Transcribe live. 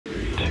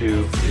2,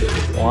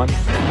 1,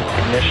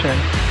 ignition,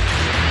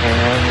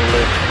 and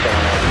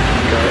liftoff.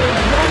 Go.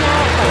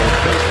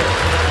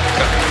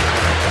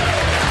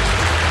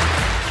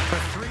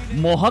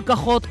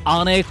 মহাকাশত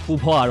আনে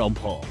শুভ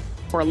আৰম্ভ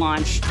for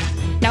launch.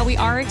 Now we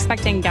are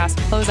expecting gas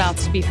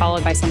closeouts to be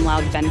followed by some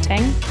loud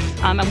venting,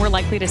 and we're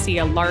likely to see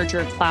a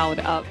larger cloud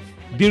of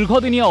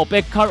দীৰ্ঘদিনীয়া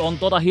অপেক্ষাৰ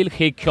অন্তত আহিল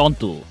সেই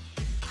ক্ষণটো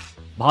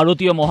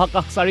ভাৰতীয়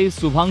মহাকাশচাৰী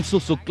শুভাংশু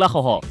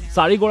শুক্লাসহ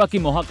চাৰিগৰাকী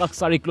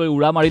মহাকাশচাৰীক লৈ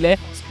উৰা মাৰিলে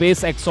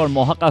SpaceXৰ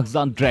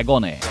মহাকাশযান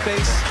ড্ৰেগনে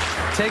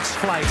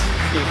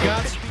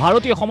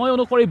ভাৰতীয় সময়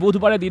অনুসৰি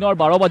বুধবাৰে দিনৰ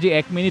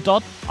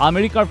 12:01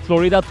 আমেৰিকাৰ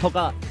ফ্লৰিডাত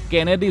থকা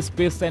কেনেডি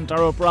স্পেচ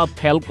চেণ্টাৰৰ পৰা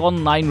ফেলকন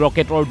 9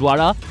 ৰকেটৰ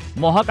দ্বাৰা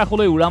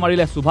মহাকাশলৈ উৰা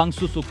মাৰিলে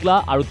শুভাংশু শুক্লা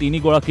আৰু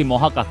তিনিগৰাকী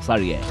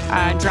মহাকাশচাৰীয়ে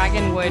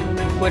Dragon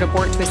would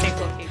abort to a safe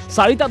location.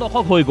 4টা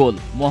দশক হৈ গ'ল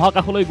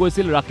মহাকাশলৈ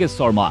গৈছিল ৰাকেশ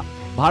শৰ্মা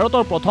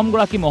ভাৰতৰ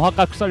প্ৰথমগৰাকী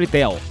মহাকাশচাৰী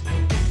তেওঁ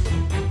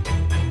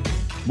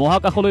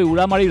মহাকাশলৈ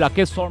উৰা মাৰি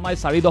ৰাকেশ শৰ্মাই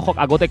 4 দশক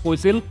আগতে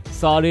কৈছিল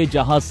সাৰে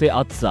জাহাঁ সে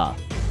আচ্ছা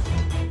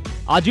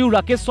আজিও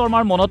ৰাকেশ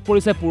শৰ্মাৰ মনত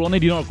পৰিছে পুৰণি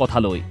দিনৰ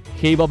কথালৈ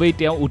সেইবাবেই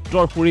তেওঁ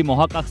উত্তৰপুৰী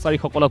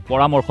মহাকাশচাৰীসকলক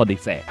পৰামৰ্শ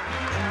দিছে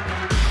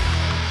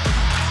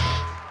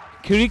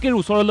খিৰিকিৰ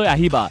ওচৰলৈ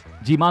আহিবা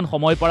যিমান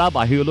সময় পৰা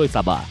বাহিৰলৈ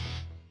চাবা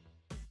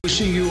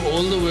Wishing you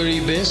all the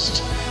very best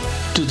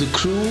to the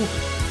crew,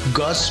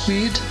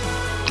 Godspeed,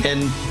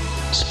 and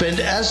spend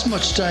as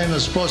much time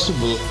as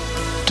possible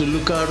to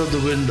look out of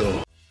the window.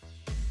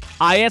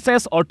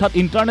 ISS অৰ্থাৎ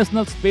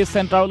ইণ্টাৰনেশ্যনেল স্পেচ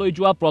চেণ্টাৰলৈ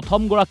যোৱা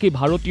প্ৰথমগৰাকী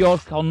ভাৰতীয়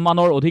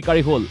সন্মানৰ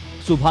অধিকাৰী হ'ল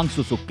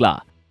শুভাংশু শুক্লা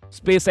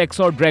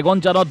SpaceXৰ ড্ৰেগন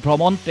যানত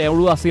ভ্ৰমণ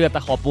তেওঁৰো আছিল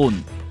এটা সপোন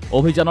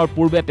অভিযানৰ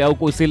পূৰ্বে তেওঁ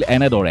কৈছিল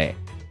এনেদৰে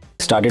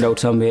Started out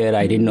somewhere,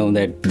 I didn't know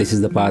that this is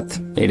the path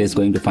it is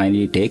going to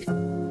finally take.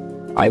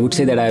 I would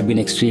say that I have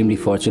been extremely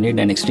fortunate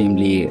and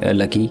extremely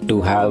lucky to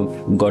have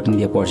gotten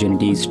the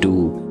opportunities to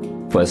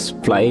first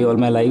fly all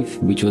my life,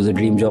 which was a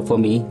dream job for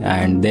me,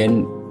 and then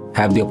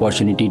have the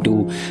opportunity to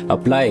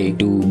apply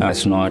to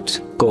astronauts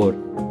corps,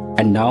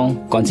 and now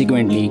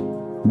consequently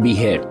be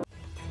here.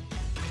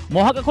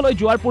 মহাকাশলৈ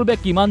যোৱাৰ পূৰ্বে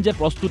কিমান যে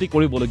প্ৰস্তুতি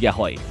কৰিবলগীয়া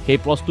হয় সেই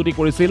প্ৰস্তুতি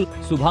কৰিছিল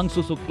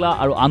শুভাংশু শুক্লা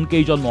আৰু আন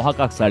কেইজন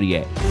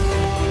মহাকাশচাৰীয়ে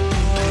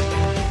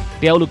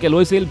তেওঁলোকে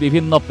লৈছিল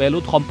বিভিন্ন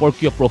পেলুট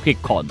সম্পৰ্কীয়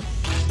প্ৰশিক্ষণ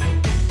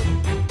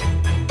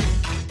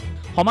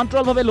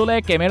সমান্তৰালভাৱে ল'লে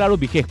কেমেৰাৰো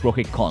বিশেষ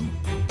প্ৰশিক্ষণ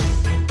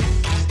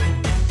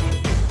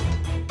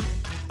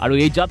আৰু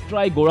এই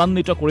যাত্ৰাই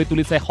গৌৰৱান্বিত কৰি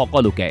তুলিছে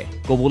সকলোকে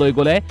ক'বলৈ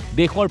গ'লে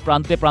দেশৰ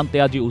প্ৰান্তে প্ৰান্তে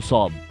আজি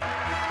উৎসৱ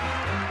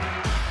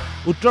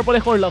উত্তৰ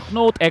প্ৰদেশৰ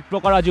লক্ষ্ণৌত এক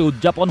প্ৰকাৰ আজি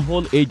উদযাপন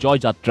হ'ল এই জয়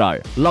যাত্ৰাৰ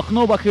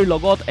লক্ষ্ণৌবাসীৰ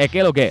লগত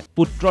একেলগে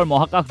পুত্ৰৰ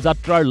মহাকাশ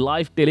যাত্ৰাৰ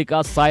লাইভ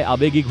টেলিকাষ্ট চাই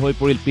আবেগিক হৈ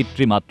পৰিল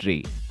পিতৃ মাতৃ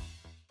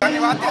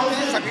धन्यवाद देते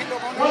हैं सभी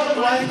लोगों ने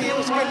दुआएं दी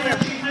उसके लिए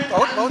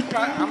बहुत बहुत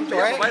हम जो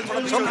है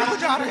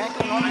शुक्रगुजार हैं कि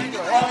उन्होंने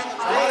जो है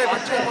हमारे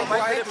बच्चे को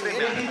दुआएं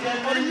दी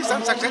और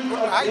मिशन सक्सेसफुल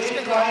रहा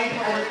इसके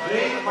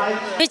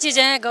ये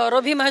चीज़ें हैं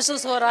गौरव भी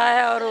महसूस हो रहा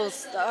है और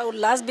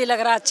उल्लास भी लग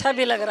रहा है अच्छा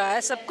भी लग रहा है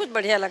सब कुछ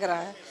बढ़िया लग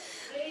रहा है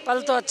पल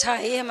तो अच्छा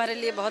ही हमारे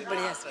लिए बहुत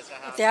बढ़िया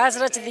इतिहास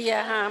रच दिया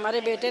हाँ हमारे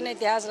बेटे ने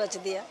इतिहास रच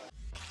दिया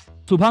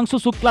শুভাংশু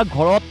শুক্লাক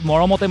ঘৰত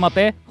মৰমতে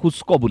মাতে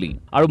খুস্ক বুলি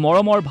আৰু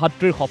মৰমৰ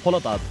ভাতৃৰ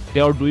সফলতাত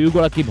তেওঁৰ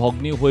দুয়োগৰাকী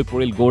ভগ্নী হৈ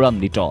পৰিল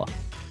গৌৰৱান্বিত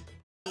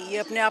ये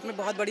अपने आप में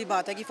बहुत बड़ी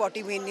बात है कि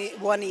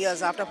 41 years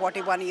after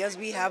 41 years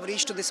we have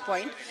reached to this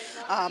point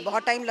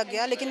बहुत टाइम लग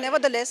गया लेकिन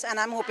nevertheless and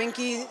I'm hoping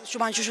कि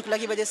शुभांशु शुक्ला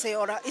की वजह से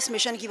और इस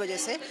मिशन की वजह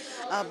से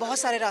बहुत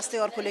सारे रास्ते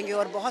और खुलेंगे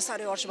और बहुत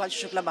सारे और शुभांशु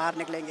शुक्ला बाहर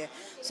निकलेंगे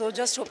so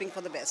just hoping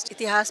for the best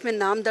इतिहास में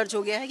नाम दर्ज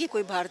हो गया है कि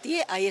कोई भारतीय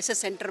ISS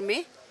सेंटर में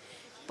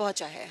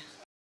पहुंचा है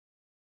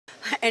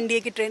एनडीए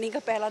की ट्रेनिंग का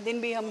पहला दिन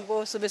भी हमको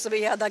सुबह सुबह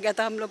याद आ गया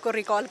था हम लोग को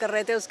रिकॉल कर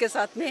रहे थे उसके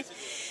साथ में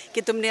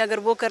कि तुमने अगर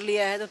वो कर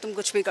लिया है तो तुम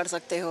कुछ भी कर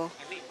सकते हो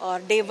और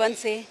डे 1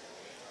 से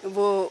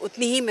वो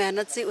उतनी ही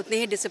मेहनत से उतने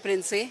ही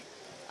डिसिप्लिन से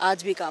आज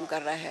भी काम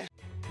कर रहा है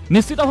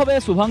নিশ্চিতভাৱে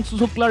শুভাংশু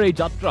শুক্লাৰ এই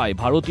যাত্ৰাই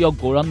ভাৰতীয়ক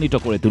গৌৰৱান্বিত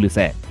কৰি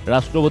তুলিছে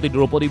ৰাষ্ট্ৰপতি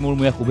দ্ৰৌপদী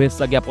মুৰ্মুৱে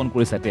শুভেচ্ছা জ্ঞাপন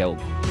কৰিছে তেওঁক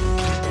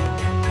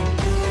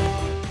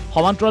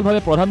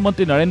সমান্তৰালভাৱে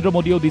প্ৰধানমন্ত্ৰী নৰেন্দ্ৰ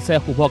মোদীয়েও দিছে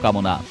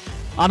শুভকামনা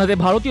আনহাতে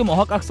ভাৰতীয়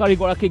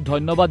মহাকাশচাৰীগৰাকীক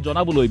ধন্যবাদ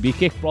জনাবলৈ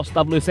বিশেষ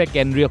প্ৰস্তাৱ লৈছে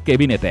কেন্দ্ৰীয়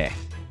কেবিনেটে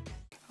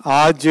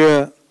आज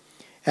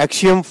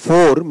एक्शियम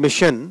 4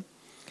 मिशन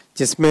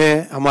जिसमें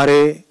हमारे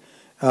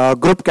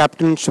ग्रुप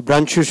कैप्टन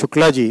शुभांशु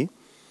शुक्ला जी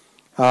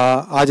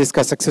आज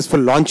इसका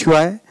सक्सेसफुल लॉन्च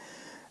हुआ है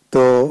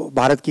तो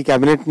भारत की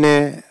कैबिनेट ने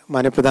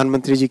माननीय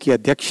प्रधानमंत्री जी की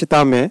अध्यक्षता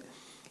में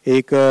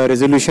एक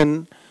रेजोल्यूशन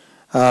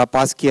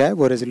पास किया है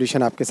वो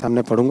रेजोल्यूशन आपके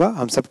सामने पढ़ूंगा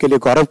हम सबके लिए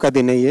गौरव का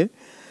दिन है ये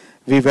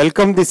We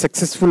welcome the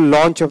successful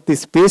launch of the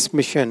space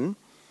mission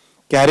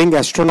carrying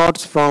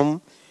astronauts from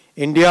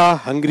India,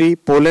 Hungary,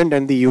 Poland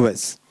and the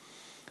US.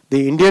 The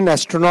Indian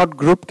astronaut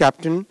group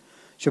captain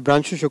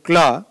Shubhranshu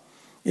Shukla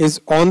is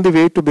on the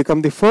way to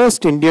become the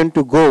first Indian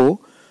to go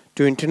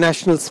to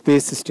International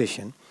Space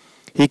Station.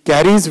 He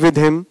carries with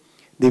him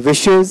the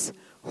wishes,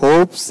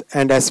 hopes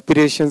and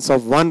aspirations of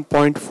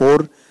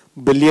 1.4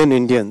 billion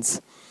Indians.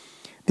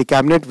 The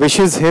cabinet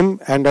wishes him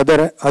and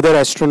other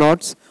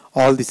astronauts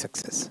all the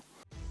success.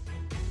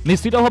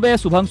 নিশ্চিতভাৱে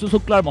শুভাংশু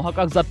শুক্লাৰ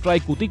মহাকাশ যাত্ৰাই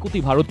কোটি কোটি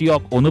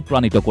ভাৰতীয়ক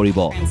অনুপ্ৰাণিত কৰিব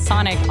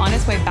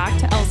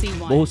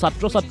বহু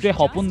ছাত্ৰ ছাত্ৰীয়ে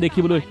সপোন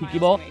দেখিবলৈ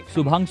শিকিব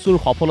শুভাংশুৰ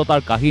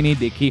সফলতাৰ কাহিনী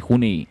দেখি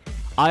শুনি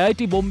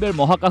IIT বম্বেৰ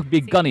মহাকাশ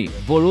বিজ্ঞানী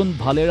বৰুণ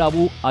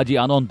ভালেৰাবু আজি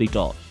আনন্দিত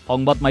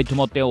সংবাদ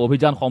মাধ্যমত তেওঁ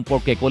অভিযান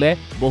সম্পৰ্কে ক'লে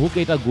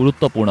বহুকেইটা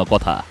গুৰুত্বপূৰ্ণ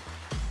কথা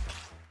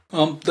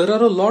There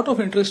are a lot of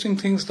interesting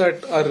things that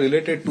are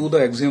related to the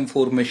Axiom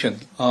 4 mission.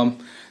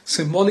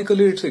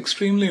 Symbolically, it's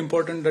extremely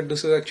important that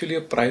this is actually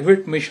a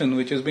private mission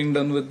which is being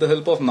done with the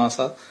help of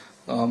NASA.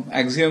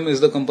 Axiom is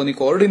the company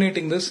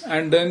coordinating this,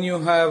 and then you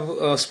have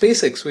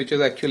SpaceX, which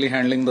is actually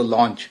handling the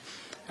launch.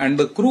 And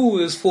the crew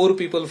is 4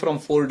 people from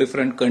 4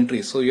 different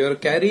countries. So you are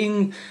carrying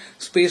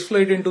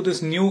spaceflight into this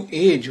new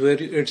age where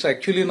it's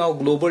actually now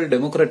global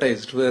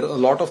democratized, where a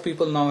lot of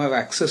people now have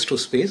access to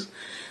space.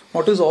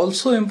 What is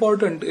also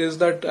important is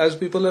that as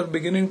people are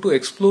beginning to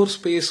explore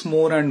space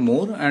more and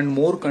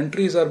more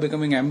countries are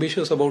becoming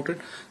ambitious about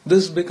it,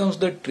 this becomes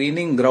the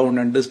training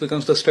ground and this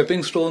becomes the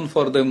stepping stone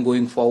for them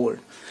going forward.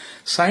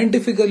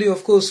 Scientifically,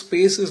 of course,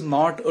 space is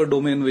not a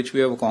domain which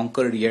we have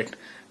conquered yet.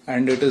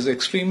 And it is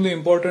extremely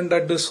important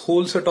that this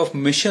whole set of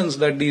missions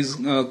that these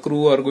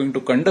crew are going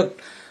to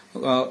conduct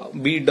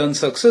be done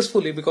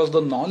successfully, because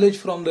the knowledge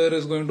from there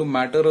is going to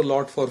matter a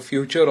lot for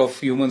future of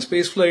human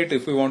spaceflight.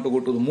 If we want to go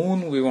to the moon,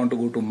 we want to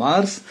go to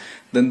Mars,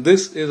 then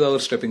this is our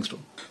stepping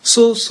stone.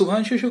 So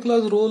Shubhanshu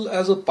Shukla's role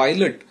as a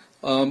pilot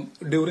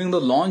during the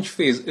launch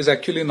phase is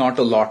actually not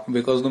a lot,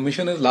 because the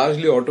mission is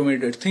largely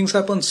automated. Things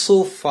happen so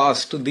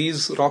fast.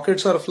 These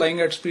rockets are flying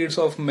at speeds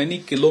of many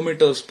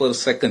kilometers per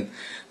second.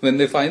 When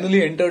they finally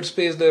entered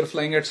space, they are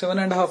flying at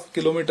 7.5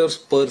 kilometers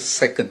per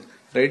second.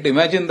 Right?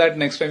 Imagine that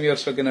next time you are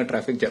stuck in a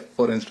traffic jam,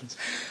 for instance.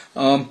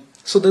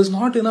 So there's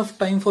not enough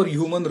time for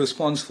human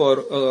response for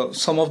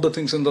some of the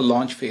things in the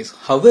launch phase.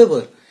 However,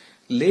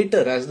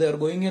 later as they are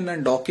going in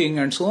and docking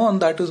and so on,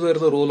 that is where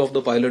the role of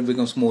the pilot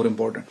becomes more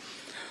important.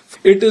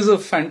 It is a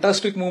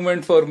fantastic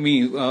moment for me.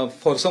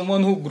 For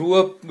someone who grew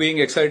up being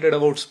excited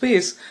about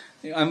space,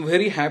 I'm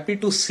very happy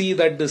to see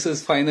that this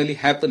is finally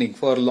happening.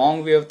 For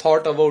long we have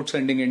thought about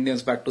sending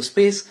Indians back to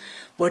space,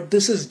 but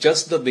this is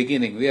just the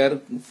beginning. We are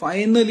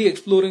finally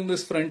exploring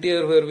this frontier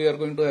where we are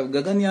going to have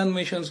Gaganyaan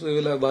missions, we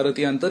will have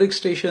Bharatiya Antariksh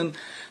Station.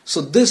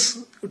 So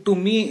this to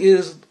me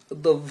is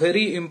the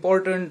very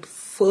important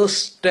first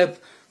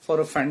step for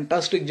a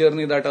fantastic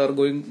journey that our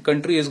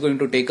country is going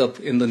to take up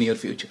in the near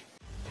future.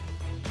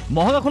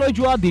 মহাকাশলৈ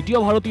যোৱা দ্বিতীয়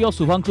ভাৰতীয়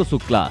শুভাংশু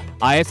শুক্লা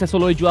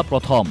ISSলৈ যোৱা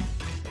প্ৰথম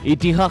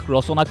ইতিহাস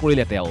ৰচনা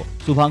কৰিলে তেওঁ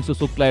শুভাংশু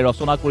শুক্লাই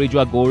ৰচনা কৰি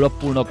যোৱা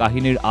গৌৰৱপূৰ্ণ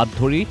কাহিনীৰ আঁত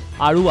ধৰি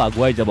আৰু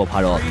আগুৱাই যাব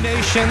ভাৰত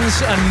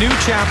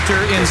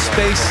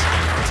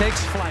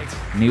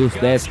নিউজ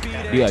ডেস্ক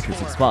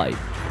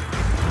BI365